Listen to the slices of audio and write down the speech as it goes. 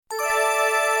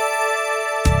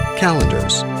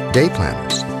calendars, day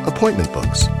planners, appointment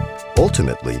books.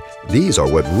 Ultimately, these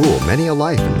are what rule many a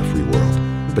life in the free world.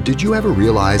 But did you ever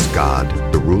realize God,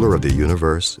 the ruler of the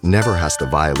universe, never has to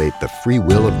violate the free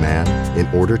will of man in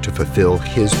order to fulfill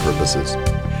his purposes?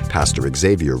 Pastor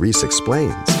Xavier Reese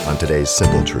explains on today's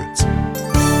Simple Truths.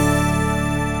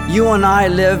 You and I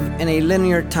live in a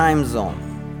linear time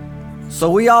zone.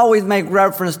 So we always make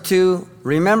reference to,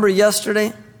 remember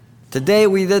yesterday? Today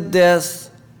we did this,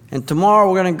 and tomorrow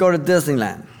we're going to go to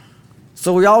Disneyland.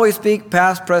 So we always speak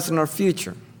past, present, or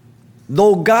future.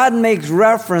 Though God makes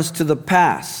reference to the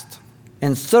past,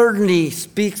 and certainly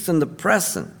speaks in the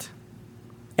present,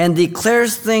 and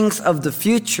declares things of the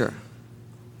future,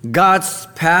 God's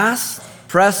past,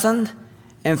 present,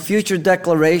 and future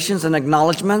declarations and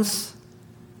acknowledgments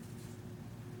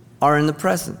are in the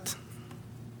present.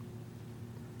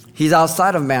 He's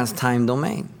outside of man's time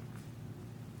domain.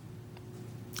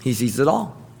 He sees it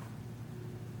all.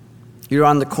 You're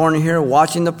on the corner here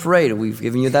watching the parade. We've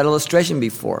given you that illustration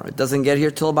before. It doesn't get here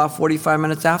till about 45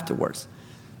 minutes afterwards.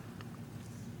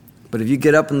 But if you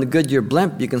get up in the Goodyear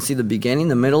blimp, you can see the beginning,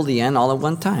 the middle, the end, all at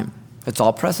one time. It's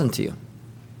all present to you.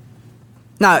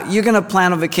 Now, you're going to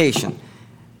plan a vacation.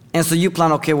 And so you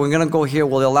plan, okay, we're going to go here.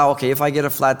 Well, they allow, okay, if I get a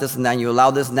flat this and that, you allow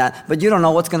this and that. But you don't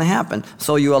know what's going to happen.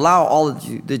 So you allow all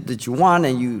that you want,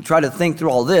 and you try to think through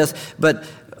all this. But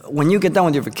when you get done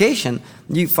with your vacation,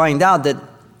 you find out that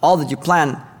all that you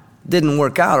planned didn't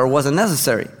work out or wasn't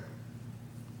necessary.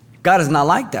 God is not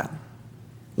like that.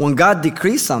 When God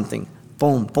decrees something,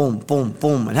 boom, boom, boom,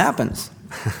 boom, it happens.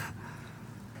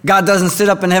 God doesn't sit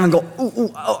up in heaven and go,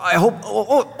 ooh, I hope,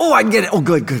 I get it. Oh,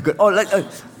 good.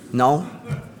 No,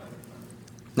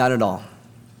 not at all.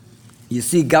 You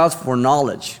see, God's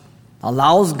foreknowledge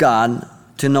allows God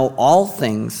to know all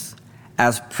things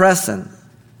as present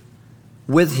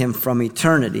with him from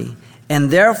eternity, and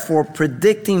therefore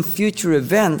predicting future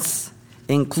events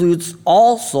includes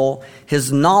also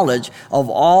his knowledge of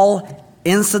all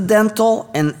incidental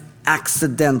and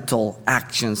accidental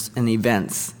actions and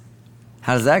events.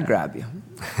 How does that grab you?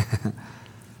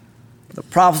 The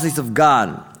prophecies of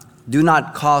God do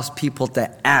not cause people to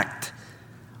act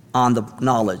on the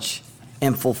knowledge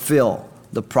and fulfill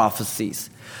the prophecies,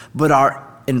 but are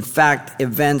in fact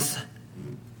events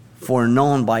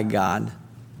foreknown by God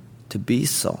to be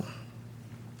so.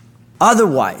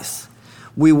 Otherwise,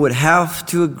 we would have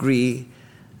to agree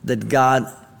that God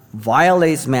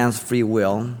violates man's free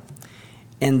will,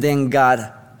 and then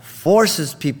God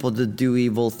forces people to do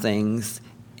evil things,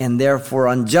 and therefore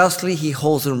unjustly he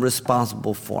holds them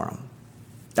responsible for them.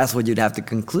 That's what you'd have to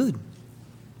conclude,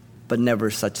 but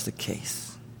never such the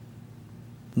case.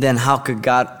 Then how could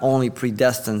God only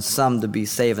predestine some to be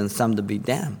saved and some to be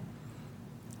damned?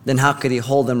 Then how could he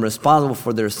hold them responsible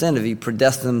for their sin if he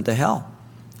predestined them to hell?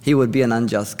 He would be an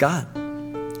unjust God.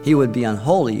 He would be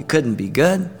unholy. He couldn't be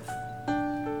good.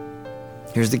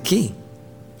 Here's the key.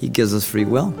 He gives us free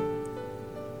will.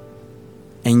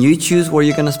 And you choose where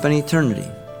you're going to spend eternity.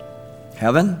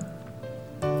 Heaven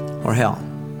or hell.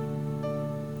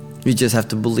 You just have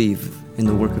to believe in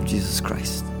the work of Jesus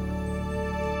Christ.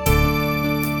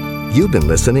 You've been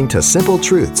listening to Simple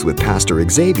Truths with Pastor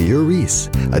Xavier Reese,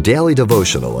 a daily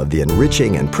devotional of the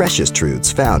enriching and precious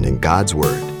truths found in God's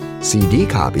Word. CD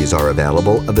copies are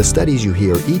available of the studies you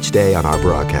hear each day on our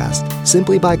broadcast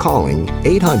simply by calling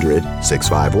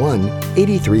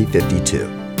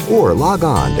 800-651-8352 or log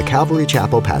on to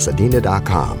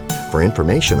CalvaryChapelPasadena.com for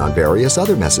information on various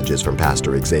other messages from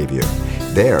Pastor Xavier.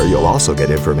 There, you'll also get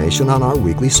information on our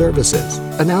weekly services,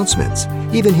 announcements,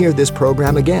 even hear this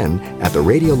program again at the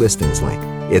radio listings link.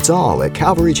 It's all at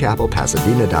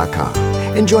CalvaryChapelPasadena.com.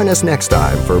 And join us next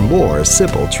time for more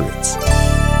Simple Truths.